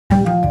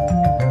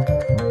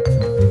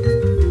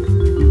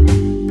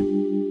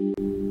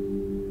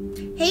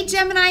Hey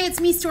Gemini,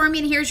 it's me Stormie,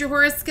 and here's your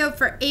horoscope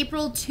for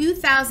April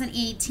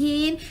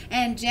 2018.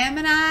 And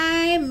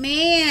Gemini,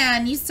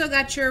 man, you still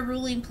got your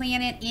ruling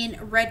planet in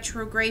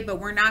retrograde, but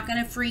we're not going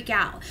to freak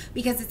out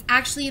because it's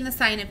actually in the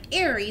sign of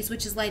Aries,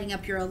 which is lighting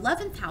up your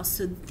 11th house.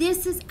 So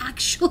this is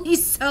actually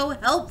so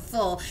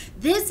helpful.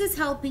 This is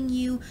helping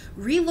you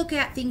relook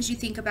at things you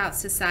think about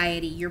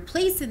society, your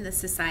place in the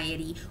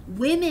society,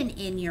 women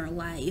in your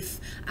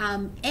life,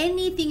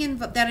 anything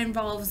that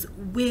involves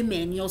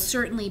women, you'll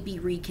certainly be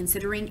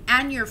reconsidering,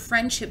 and your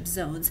friendship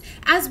zones,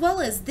 as well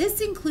as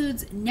this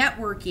includes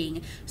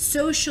networking,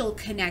 social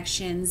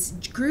connections,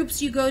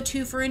 groups you go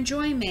to for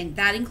enjoyment.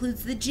 That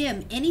includes the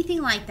gym,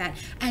 anything like that.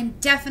 And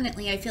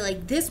definitely, I feel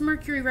like this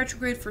Mercury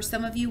retrograde for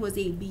some of you was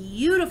a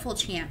beautiful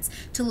chance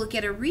to look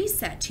at a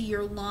reset to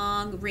your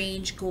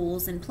long-range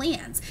goals and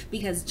plans,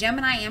 because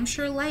Gemini, I'm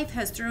sure life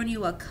has thrown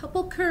you a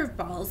couple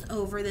curveballs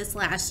over this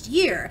last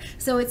year.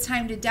 So it's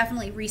time to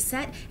definitely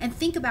reset and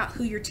think about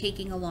who you're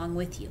taking along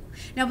with you.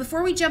 Now,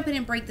 before we jump in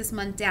and break this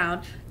month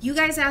down, you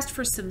guys asked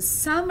for some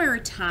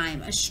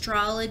summertime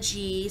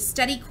astrology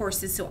study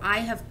courses, so I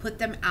have put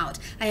them out.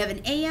 I have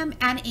an AM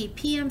and a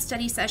PM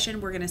study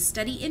session. We're going to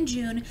study in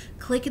June.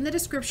 Click in the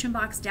description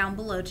box down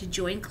below to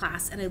join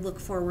class, and I look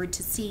forward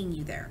to seeing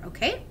you there,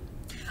 okay?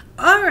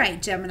 All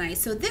right, Gemini,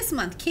 so this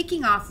month,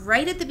 kicking off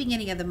right at the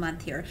beginning of the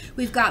month here,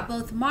 we've got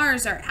both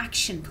Mars, our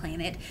action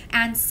planet,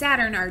 and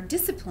Saturn, our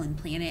discipline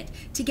planet,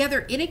 together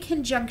in a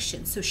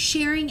conjunction, so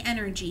sharing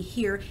energy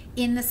here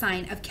in the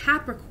sign of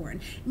Capricorn.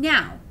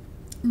 Now,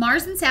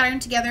 Mars and Saturn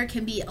together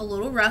can be a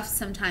little rough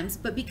sometimes,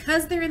 but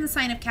because they're in the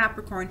sign of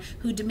Capricorn,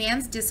 who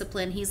demands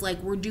discipline, he's like,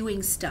 we're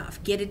doing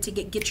stuff.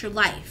 Get your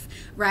life,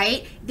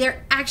 right?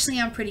 They're actually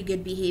on pretty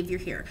good behavior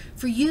here.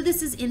 For you,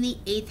 this is in the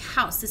 8th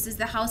house. This is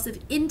the house of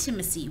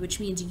intimacy, which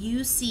means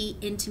you see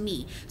into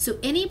me. So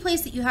any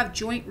place that you have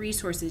joint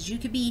resources, you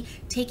could be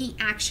taking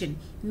action,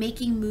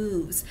 making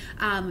moves,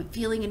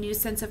 feeling a new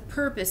sense of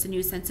purpose, a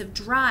new sense of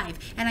drive.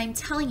 And I'm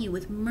telling you,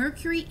 with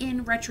Mercury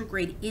in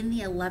retrograde in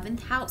the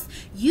 11th house,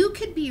 you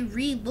could be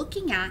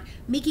re-looking at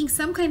making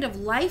some kind of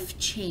life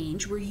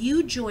change where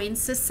you join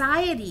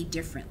society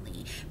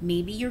differently.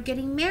 Maybe you're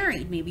getting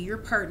married, maybe you're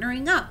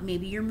partnering up,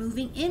 maybe you're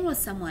moving in with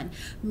someone,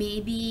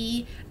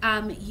 maybe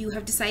you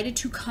have decided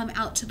to come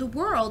out to the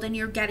world and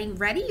you're getting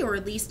ready, or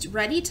at least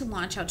ready to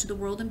launch out to the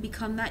world and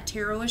become that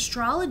tarot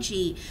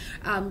astrology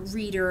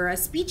reader, a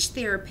speech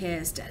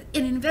therapist, an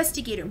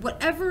investigator,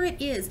 whatever it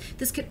is.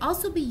 This could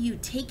also be you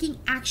taking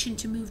action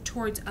to move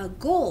towards a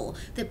goal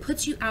that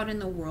puts you out in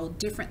the world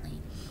differently.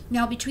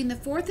 Now, between the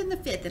 4th and the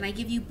 5th, and I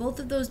give you both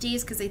of those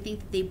days because I think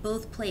that they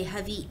both play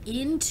heavy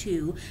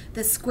into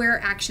the square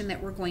action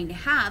that we're going to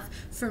have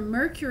for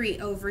Mercury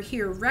over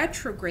here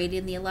retrograde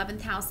in the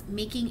 11th house,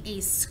 making a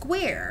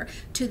square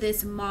to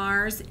this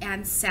Mars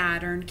and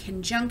Saturn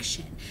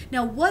conjunction.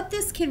 Now, what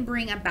this can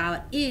bring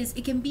about is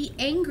it can be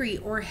angry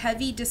or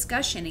heavy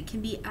discussion. It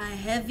can be a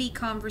heavy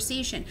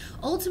conversation.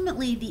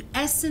 Ultimately, the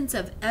essence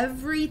of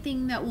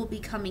everything that will be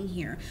coming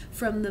here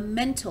from the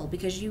mental,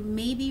 because you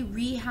maybe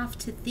have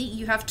to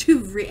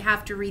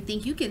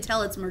rethink. You can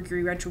tell it's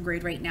Mercury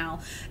retrograde right now.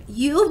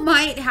 You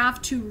might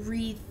have to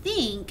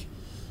rethink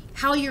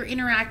how you're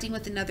interacting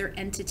with another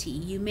entity.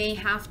 You may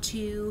have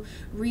to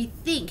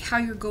rethink how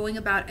you're going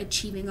about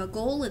achieving a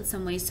goal in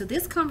some ways. So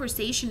this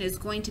conversation is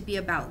going to be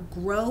about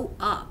grow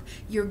up.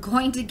 You're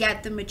going to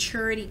get the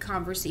maturity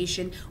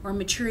conversation or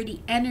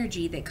maturity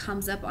energy that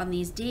comes up on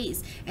these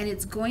days. And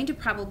it's going to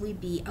probably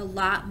be a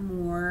lot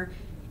more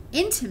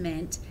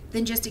intimate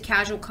than just a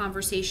casual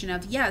conversation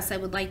of, yes, I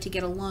would like to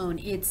get a loan.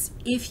 It's,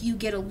 if you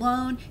get a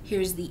loan,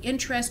 here's the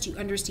interest, you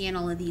understand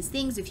all of these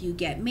things. If you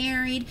get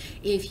married,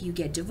 if you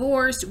get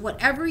divorced,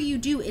 whatever you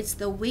do, it's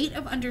the weight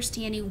of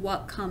understanding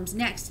what comes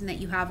next and that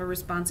you have a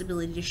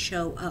responsibility to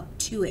show up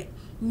to it.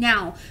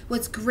 Now,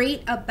 what's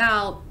great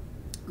about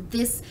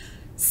this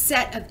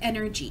set of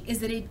energy is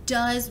that it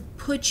does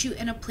put you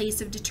in a place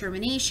of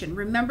determination.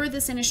 Remember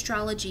this in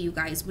astrology, you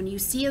guys. When you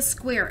see a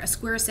square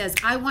says,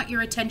 I want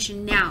your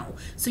attention now.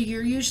 So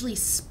you're usually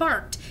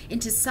sparked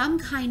into some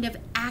kind of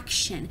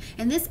action.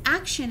 And this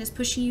action is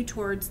pushing you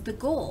towards the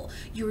goal.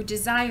 Your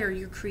desire,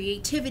 your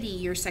creativity,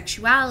 your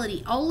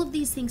sexuality, all of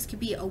these things could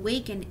be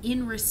awakened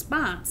in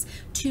response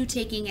to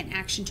taking an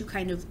action to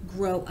kind of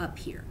grow up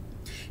here.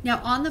 Now,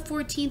 on the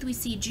 14th, we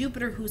see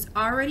Jupiter, who's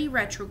already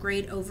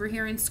retrograde over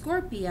here in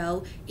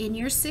Scorpio in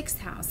your 6th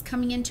house,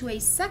 coming into a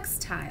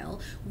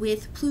sextile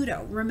with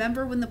Pluto.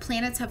 Remember, when the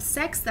planets have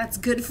sex, that's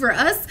good for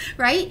us,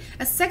 right?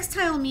 A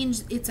sextile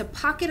means it's a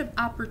pocket of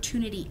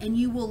opportunity, and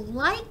you will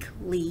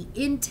likely,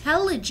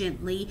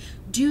 intelligently,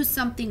 do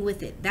something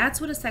with it. That's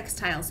what a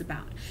sextile is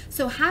about.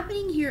 So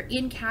happening here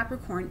in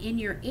Capricorn in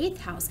your 8th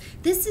house,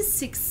 this is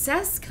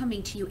success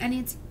coming to you, and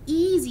it's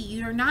easy.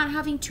 You're not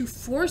having to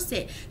force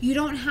it. You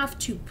don't have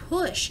to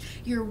push.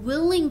 You're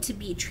willing to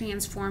be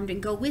transformed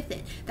and go with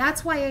it.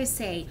 That's why I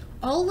say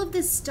all of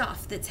this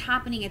stuff that's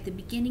happening at the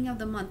beginning of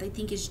the month, I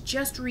think, is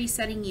just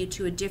resetting you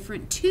to a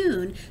different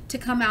tune to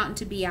come out and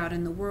to be out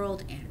in the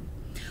world in.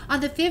 On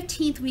the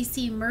 15th, we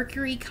see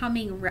Mercury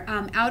coming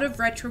out of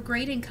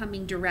retrograde and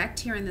coming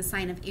direct here in the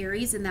sign of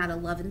Aries in that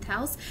 11th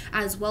house,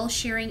 as well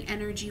sharing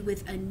energy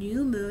with a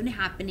new moon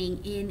happening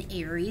in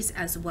Aries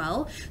as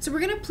well. So we're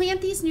going to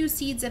plant these new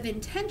seeds of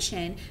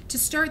intention to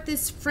start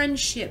this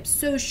friendship,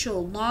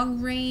 social,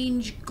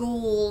 long-range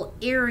goal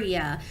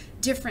area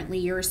differently.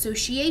 Your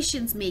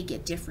associations may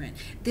get different.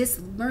 This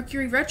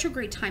Mercury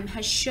retrograde time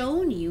has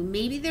shown you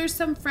maybe there's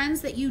some friends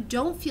that you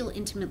don't feel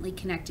intimately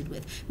connected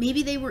with.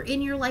 Maybe they were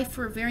in your life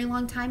for a very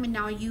long time and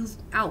now you've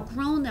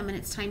outgrown them and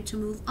it's time to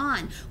move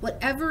on.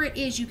 Whatever it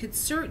is, you could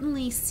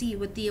certainly see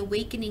with the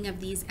awakening of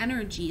these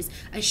energies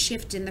a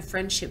shift in the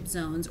friendship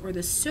zones or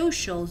the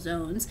social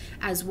zones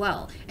as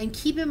well. And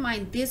keep in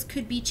mind, this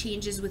could be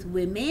changes with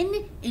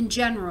women in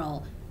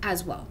general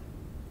as well.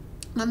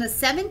 On the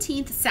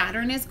 17th,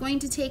 Saturn is going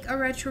to take a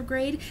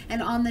retrograde, and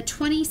on the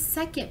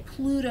 22nd,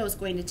 Pluto is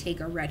going to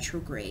take a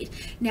retrograde.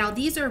 Now,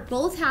 these are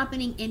both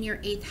happening in your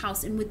 8th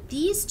house, and with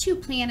these two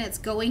planets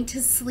going to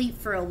sleep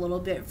for a little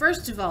bit,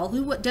 first of all,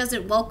 who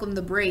doesn't welcome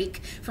the break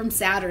from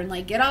Saturn?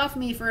 Like, get off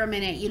me for a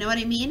minute, you know what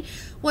I mean?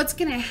 What's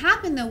going to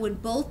happen, though, when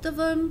both of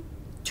them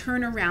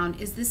turn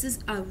around is this is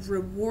a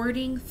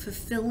rewarding,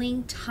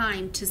 fulfilling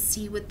time to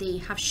see what they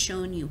have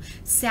shown you.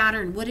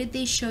 Saturn, what did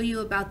they show you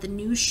about the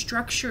new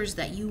structures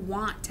that you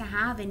want to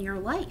have in your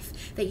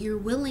life, that you're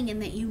willing and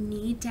that you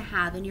need to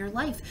have in your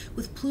life?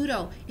 With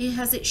Pluto,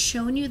 has it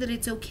shown you that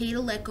it's okay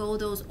to let go of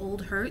those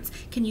old hurts?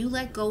 Can you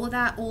let go of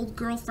that old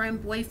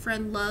girlfriend,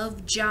 boyfriend,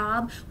 love,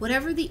 job,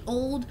 whatever the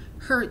old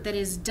hurt that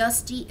is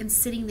dusty and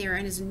sitting there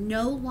and is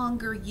no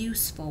longer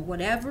useful,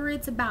 whatever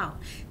it's about?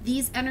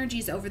 These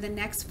energies over the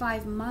next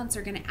 5 months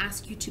are going to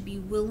ask you to be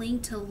willing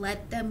to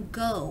let them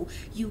go.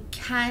 You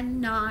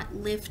cannot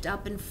lift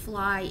up and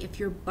fly if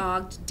you're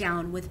bogged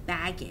down with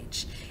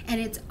baggage.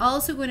 And it's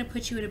also going to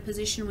put you in a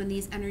position when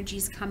these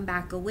energies come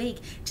back awake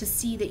to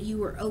see that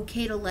you are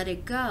okay to let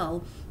it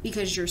go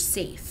because you're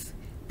safe.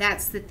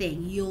 That's the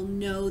thing. You'll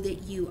know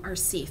that you are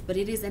safe. But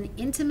it is an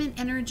intimate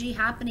energy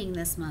happening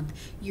this month.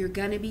 You're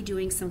going to be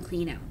doing some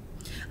clean out.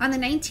 On the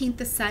 19th,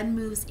 the Sun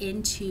moves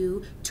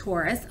into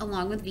Taurus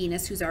along with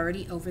Venus, who's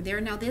already over there.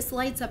 Now, this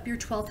lights up your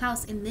 12th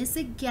house, and this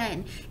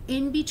again,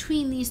 in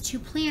between these two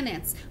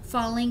planets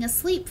falling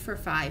asleep for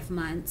 5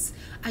 months,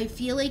 I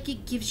feel like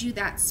it gives you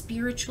that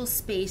spiritual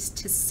space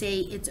to say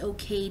it's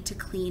okay to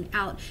clean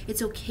out.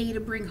 It's okay to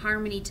bring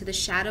harmony to the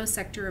shadow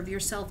sector of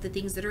yourself, the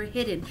things that are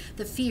hidden,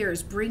 the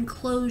fears, bring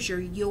closure.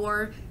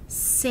 You're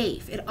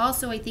safe. It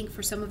also, I think,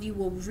 for some of you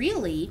will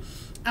really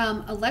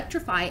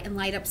electrify and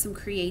light up some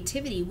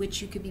creativity,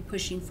 which you could be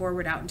pushing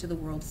forward out into the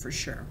world for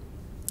sure.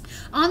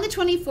 On the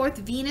 24th,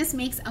 Venus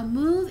makes a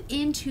move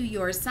into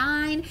your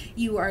sign.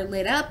 You are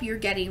lit up. You're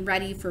getting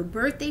ready for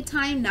birthday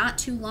time. Not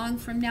too long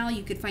from now,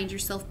 you could find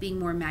yourself being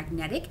more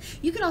magnetic.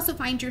 You could also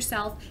find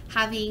yourself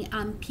having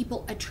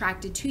people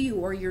attracted to you,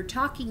 or you're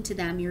talking to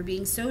them. You're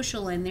being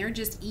social and they're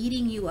just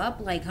eating you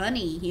up like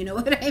honey. You know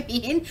what I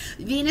mean?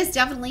 Venus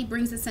definitely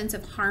brings a sense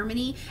of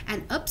harmony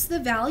and ups the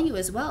value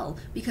as well,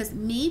 because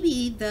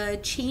maybe the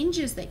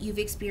changes that you've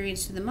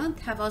experienced in the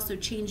month have also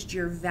changed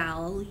your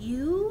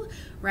value,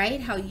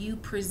 right? How you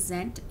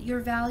present your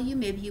value.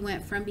 Maybe you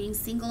went from being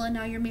single and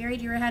now you're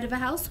married, you're head of a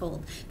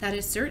household. That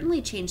has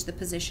certainly changed the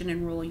position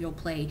and role you'll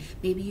play.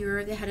 Maybe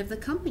you're the head of the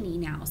company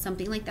now,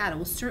 something like that. It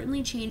will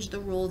certainly change the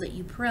role that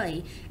you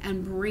play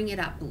and bring it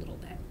up a little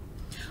bit.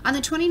 On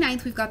the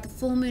 29th, we've got the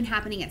full moon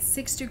happening at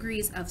 6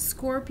 degrees of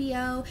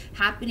Scorpio,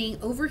 happening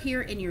over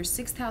here in your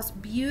 6th house.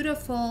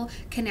 Beautiful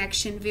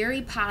connection,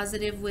 very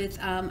positive with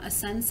a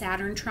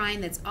Sun-Saturn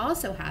trine that's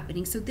also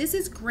happening. So this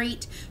is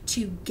great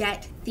to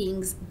get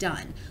things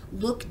done,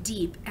 look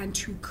deep, and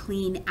to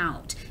clean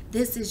out.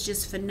 This is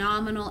just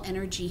phenomenal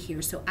energy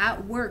here. So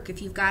at work,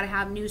 if you've got to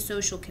have new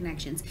social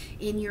connections,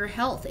 in your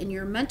health, in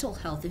your mental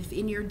health, if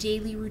in your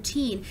daily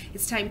routine,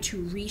 it's time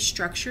to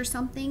restructure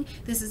something.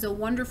 This is a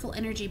wonderful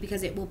energy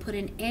because it will put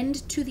an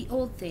end to the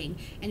old thing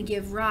and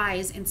give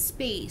rise and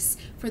space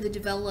for the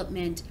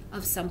development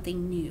of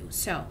something new.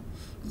 So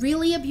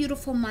really a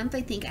beautiful month,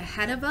 I think,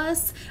 ahead of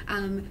us.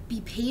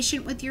 Be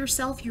patient with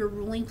yourself. Your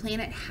ruling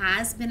planet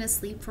has been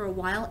asleep for a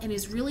while and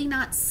is really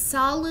not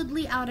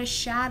solidly out of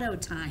shadow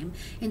time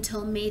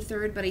until May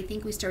 3rd, but I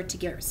think we start to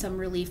get some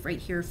relief right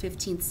here,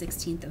 15th,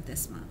 16th of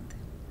this month.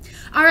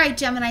 All right,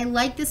 Gemini,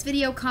 like this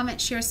video, comment,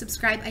 share,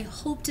 subscribe. I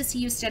hope to see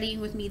you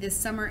studying with me this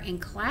summer in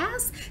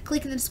class.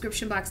 Click in the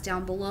description box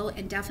down below,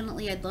 and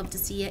definitely I'd love to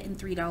see you in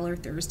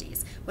 $3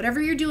 Thursdays.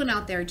 Whatever you're doing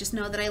out there, just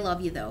know that I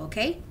love you though,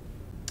 okay?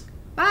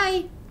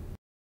 Bye.